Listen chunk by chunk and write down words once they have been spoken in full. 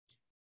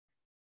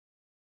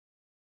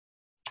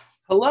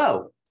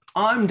Hello,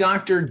 I'm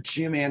Dr.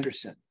 Jim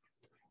Anderson.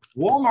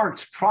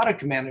 Walmart's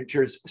product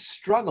managers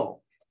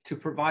struggle to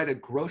provide a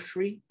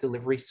grocery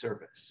delivery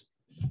service.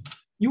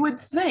 You would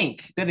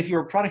think that if you're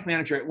a product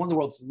manager at one of the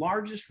world's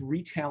largest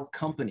retail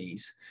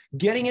companies,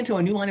 getting into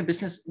a new line of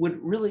business would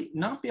really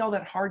not be all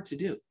that hard to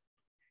do.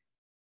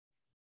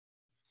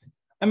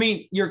 I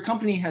mean, your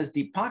company has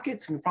deep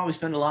pockets and probably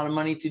spend a lot of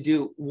money to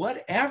do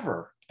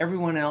whatever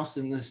everyone else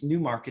in this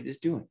new market is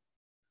doing.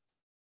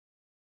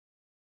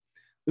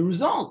 The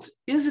result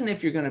isn't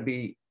if you're going to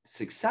be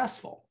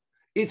successful.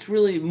 It's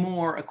really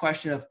more a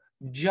question of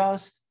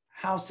just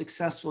how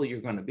successful you're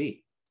going to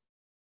be.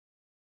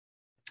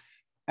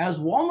 As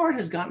Walmart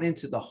has gotten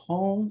into the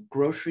home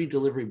grocery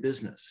delivery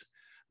business,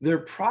 their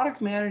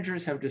product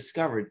managers have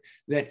discovered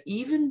that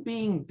even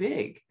being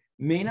big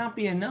may not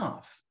be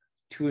enough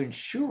to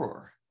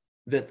ensure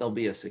that they'll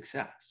be a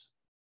success.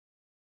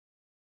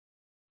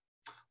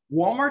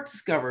 Walmart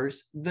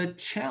discovers the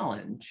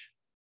challenge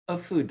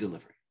of food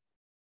delivery.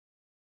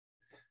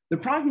 The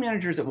product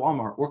managers at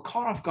Walmart were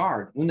caught off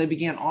guard when they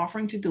began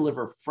offering to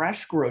deliver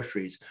fresh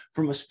groceries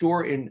from a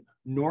store in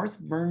North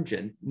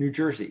Bergen, New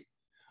Jersey,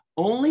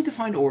 only to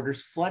find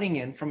orders flooding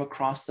in from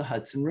across the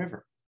Hudson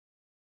River.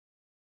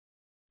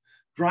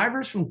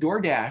 Drivers from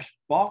DoorDash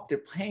balked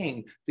at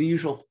paying the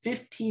usual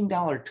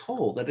 $15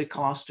 toll that it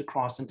cost to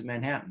cross into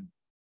Manhattan.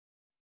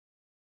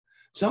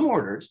 Some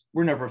orders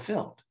were never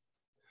filled.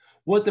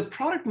 What the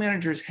product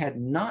managers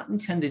had not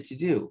intended to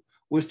do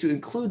was to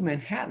include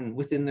Manhattan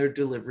within their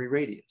delivery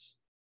radius.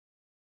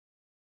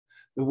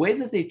 The way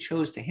that they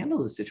chose to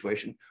handle the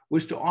situation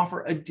was to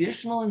offer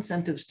additional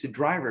incentives to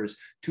drivers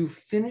to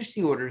finish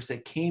the orders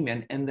that came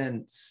in and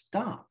then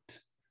stopped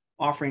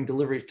offering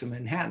deliveries to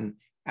Manhattan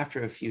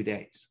after a few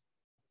days.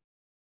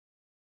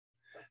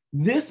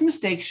 This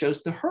mistake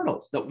shows the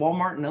hurdles that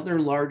Walmart and other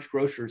large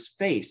grocers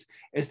face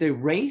as they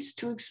race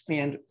to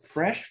expand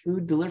fresh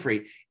food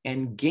delivery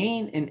and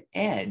gain an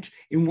edge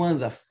in one of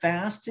the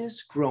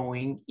fastest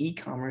growing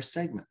e-commerce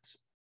segments.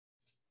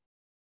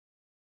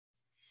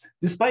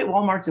 Despite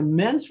Walmart's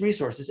immense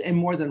resources and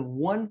more than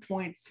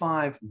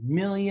 1.5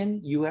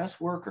 million US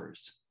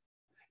workers,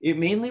 it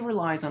mainly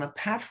relies on a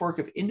patchwork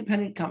of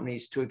independent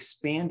companies to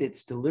expand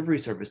its delivery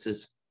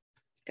services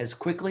as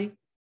quickly,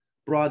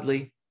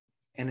 broadly,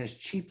 and as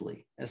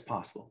cheaply as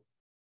possible.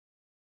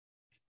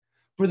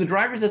 For the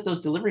drivers at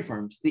those delivery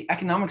firms, the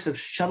economics of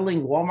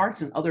shuttling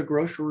Walmart's and other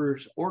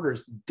grocers'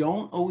 orders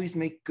don't always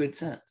make good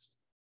sense.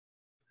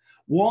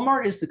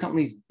 Walmart is the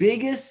company's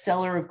biggest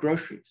seller of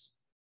groceries.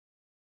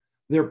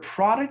 Their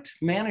product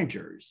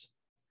managers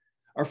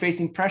are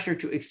facing pressure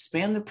to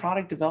expand the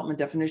product development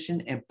definition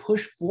and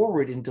push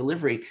forward in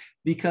delivery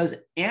because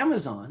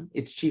Amazon,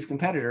 its chief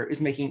competitor, is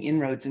making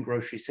inroads in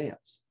grocery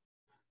sales.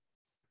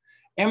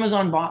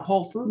 Amazon bought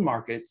Whole Food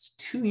Markets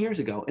 2 years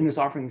ago and is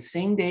offering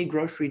same-day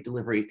grocery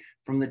delivery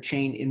from the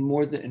chain in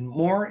more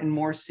and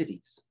more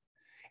cities.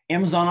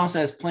 Amazon also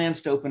has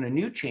plans to open a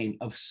new chain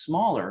of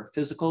smaller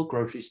physical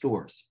grocery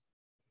stores.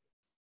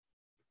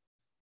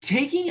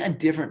 Taking a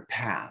different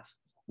path,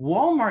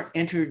 Walmart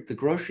entered the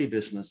grocery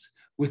business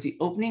with the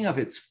opening of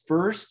its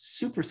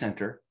first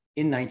supercenter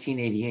in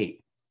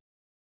 1988,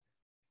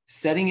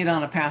 setting it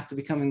on a path to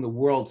becoming the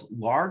world's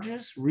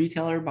largest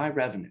retailer by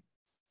revenue.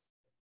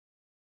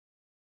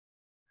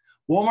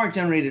 Walmart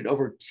generated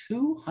over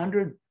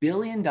 $200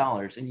 billion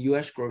in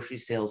US grocery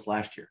sales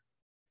last year.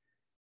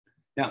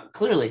 Now,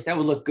 clearly, that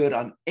would look good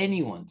on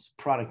anyone's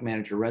product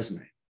manager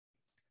resume.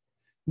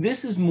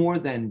 This is more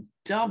than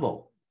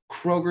double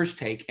Kroger's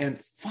take and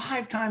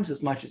 5 times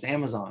as much as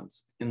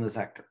Amazon's in the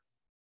sector.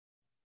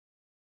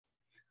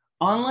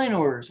 Online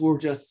orders were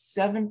just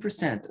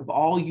 7% of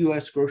all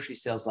US grocery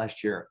sales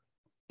last year,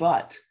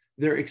 but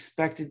they're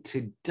expected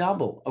to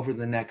double over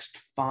the next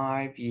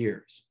 5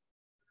 years.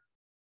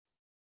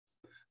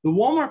 The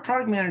Walmart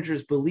product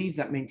managers believe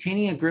that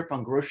maintaining a grip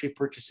on grocery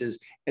purchases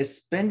as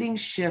spending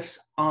shifts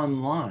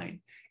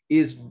online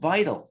is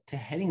vital to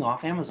heading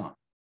off Amazon.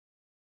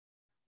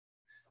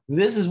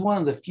 This is one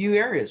of the few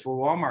areas where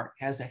Walmart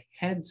has a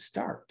head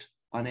start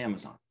on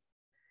Amazon.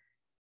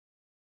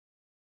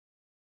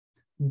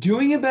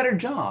 Doing a better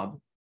job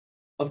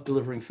of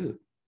delivering food.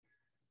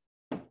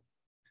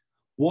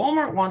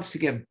 Walmart wants to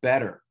get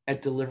better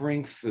at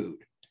delivering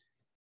food.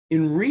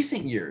 In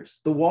recent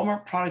years, the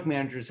Walmart product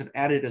managers have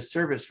added a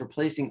service for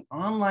placing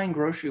online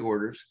grocery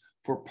orders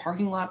for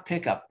parking lot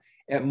pickup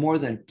at more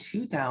than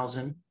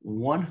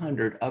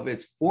 2,100 of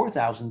its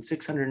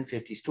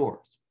 4,650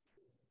 stores.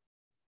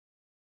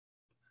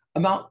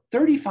 About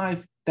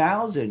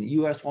 35,000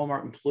 US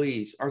Walmart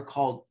employees are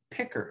called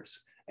pickers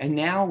and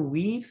now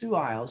weave through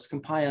aisles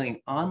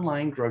compiling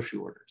online grocery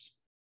orders.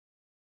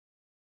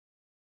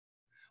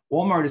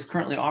 Walmart is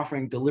currently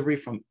offering delivery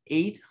from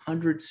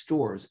 800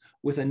 stores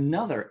with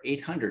another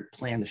 800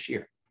 planned this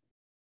year.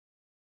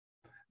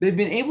 They've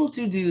been able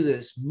to do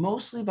this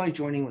mostly by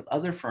joining with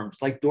other firms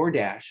like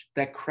DoorDash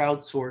that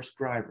crowdsource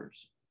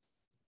drivers.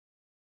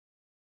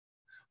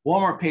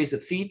 Walmart pays a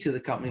fee to the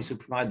companies who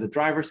provide the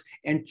drivers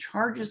and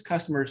charges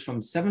customers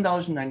from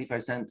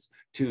 $7.95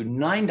 to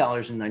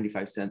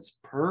 $9.95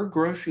 per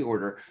grocery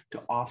order to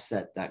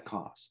offset that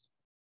cost.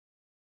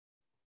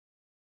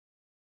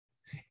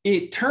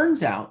 It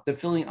turns out that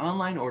filling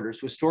online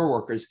orders with store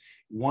workers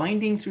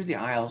winding through the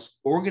aisles,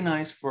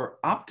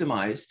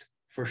 optimized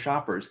for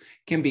shoppers,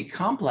 can be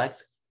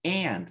complex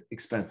and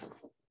expensive.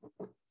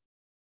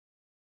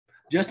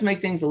 Just to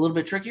make things a little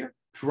bit trickier,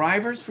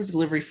 drivers for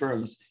delivery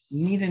firms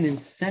need an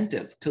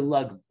incentive to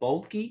lug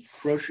bulky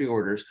grocery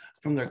orders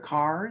from their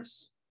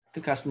cars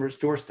to customers'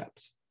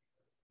 doorsteps.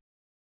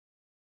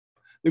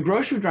 The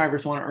grocery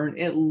drivers want to earn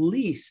at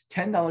least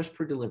 $10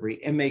 per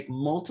delivery and make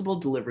multiple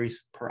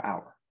deliveries per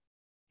hour.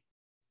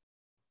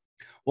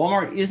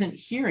 Walmart isn't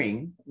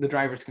hearing the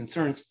driver's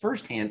concerns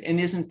firsthand and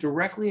isn't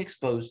directly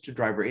exposed to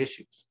driver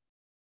issues.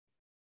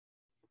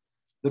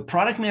 The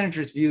product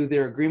managers view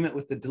their agreement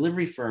with the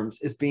delivery firms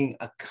as being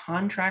a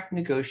contract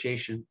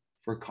negotiation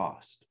for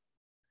cost.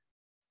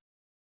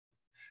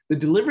 The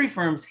delivery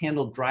firms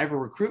handle driver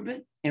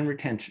recruitment and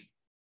retention.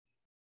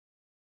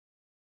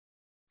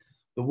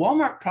 The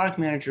Walmart product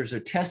managers are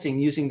testing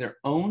using their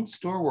own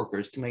store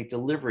workers to make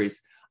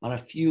deliveries on a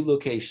few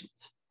locations.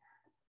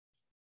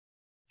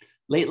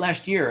 Late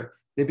last year,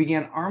 they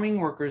began arming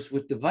workers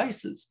with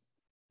devices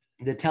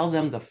that tell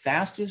them the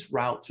fastest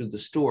route through the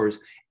stores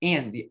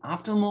and the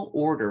optimal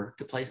order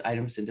to place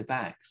items into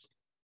bags.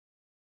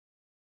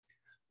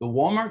 The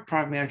Walmart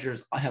product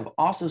managers have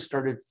also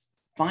started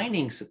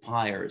finding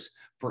suppliers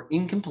for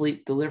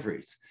incomplete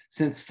deliveries,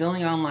 since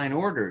filling online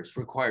orders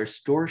requires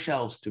store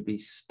shelves to be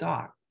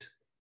stocked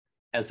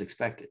as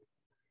expected.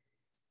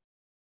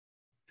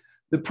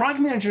 The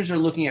product managers are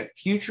looking at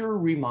future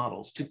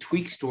remodels to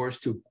tweak stores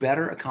to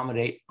better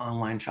accommodate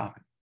online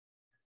shopping.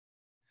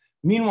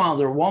 Meanwhile,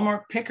 their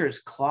Walmart pickers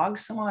clog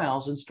some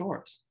aisles in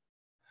stores.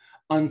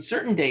 On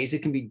certain days,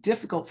 it can be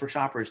difficult for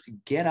shoppers to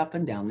get up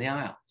and down the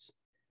aisles.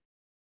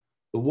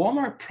 The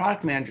Walmart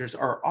product managers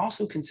are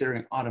also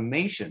considering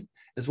automation,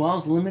 as well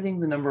as limiting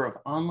the number of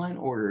online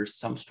orders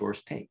some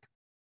stores take.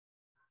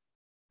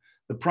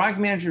 The product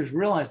managers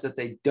realize that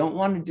they don't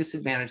want to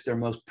disadvantage their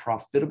most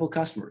profitable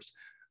customers,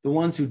 the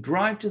ones who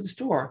drive to the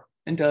store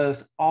and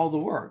does all the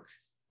work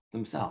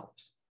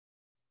themselves.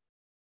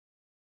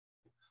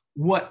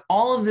 What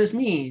all of this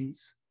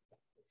means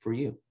for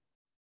you.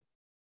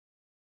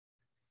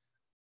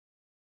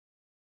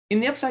 In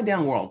the upside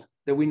down world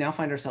that we now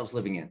find ourselves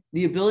living in,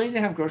 the ability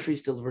to have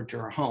groceries delivered to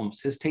our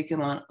homes has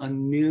taken on a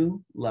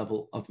new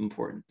level of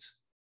importance.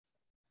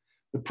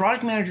 The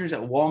product managers at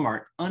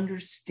Walmart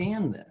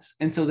understand this,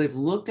 and so they've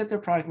looked at their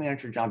product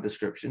manager job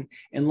description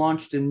and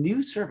launched a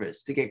new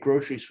service to get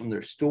groceries from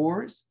their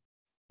stores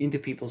into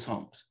people's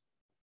homes.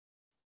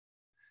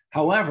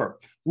 However,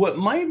 what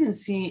might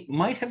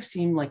have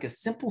seemed like a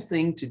simple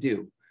thing to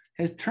do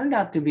has turned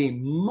out to be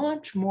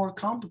much more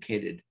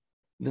complicated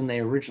than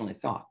they originally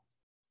thought.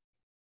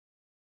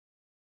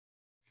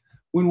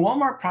 When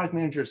Walmart product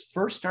managers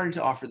first started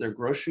to offer their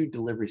grocery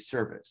delivery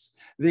service,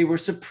 they were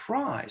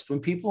surprised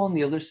when people on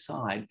the other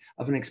side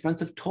of an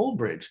expensive toll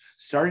bridge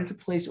started to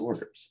place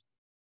orders.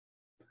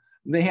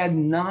 They had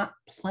not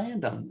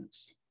planned on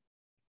this.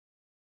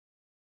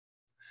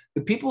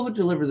 The people who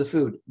deliver the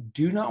food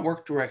do not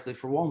work directly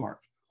for Walmart.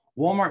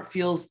 Walmart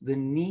feels the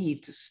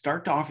need to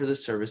start to offer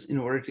this service in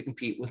order to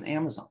compete with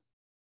Amazon.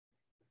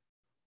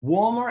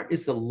 Walmart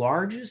is the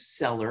largest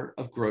seller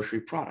of grocery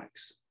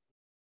products.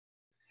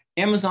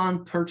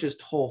 Amazon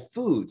purchased Whole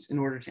Foods in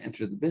order to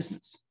enter the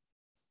business.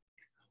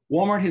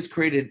 Walmart has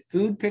created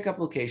food pickup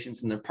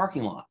locations in their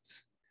parking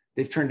lots.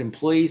 They've turned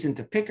employees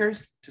into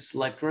pickers to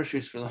select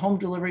groceries for the home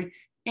delivery,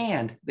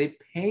 and they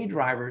pay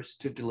drivers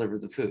to deliver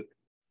the food.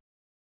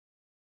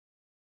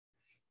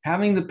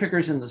 Having the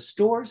pickers in the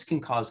stores can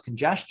cause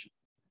congestion.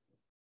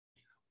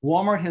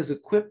 Walmart has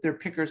equipped their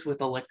pickers with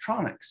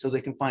electronics so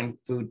they can find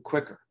food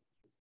quicker.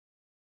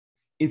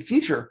 In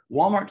future,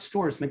 Walmart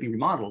stores may be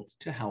remodeled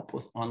to help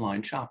with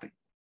online shopping.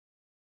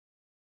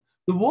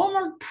 The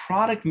Walmart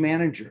product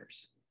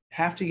managers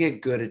have to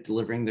get good at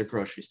delivering their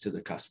groceries to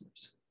their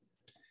customers.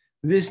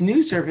 This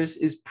new service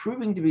is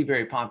proving to be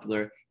very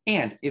popular,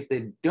 and if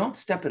they don't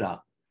step it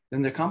up,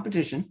 then their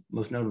competition,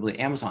 most notably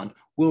Amazon,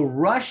 will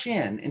rush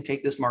in and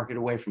take this market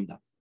away from them.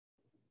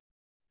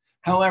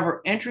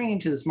 However, entering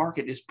into this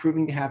market is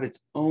proving to have its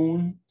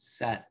own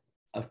set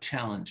of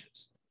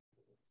challenges.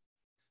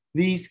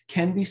 These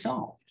can be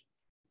solved.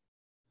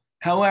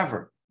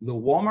 However, the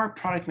Walmart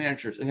product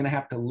managers are going to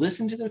have to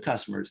listen to their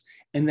customers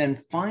and then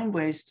find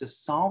ways to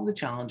solve the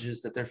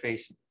challenges that they're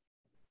facing.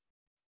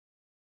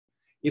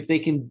 If they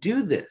can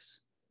do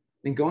this,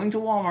 then going to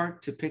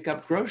Walmart to pick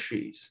up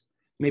groceries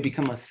may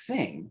become a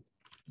thing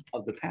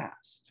of the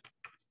past.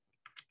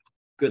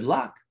 Good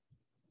luck.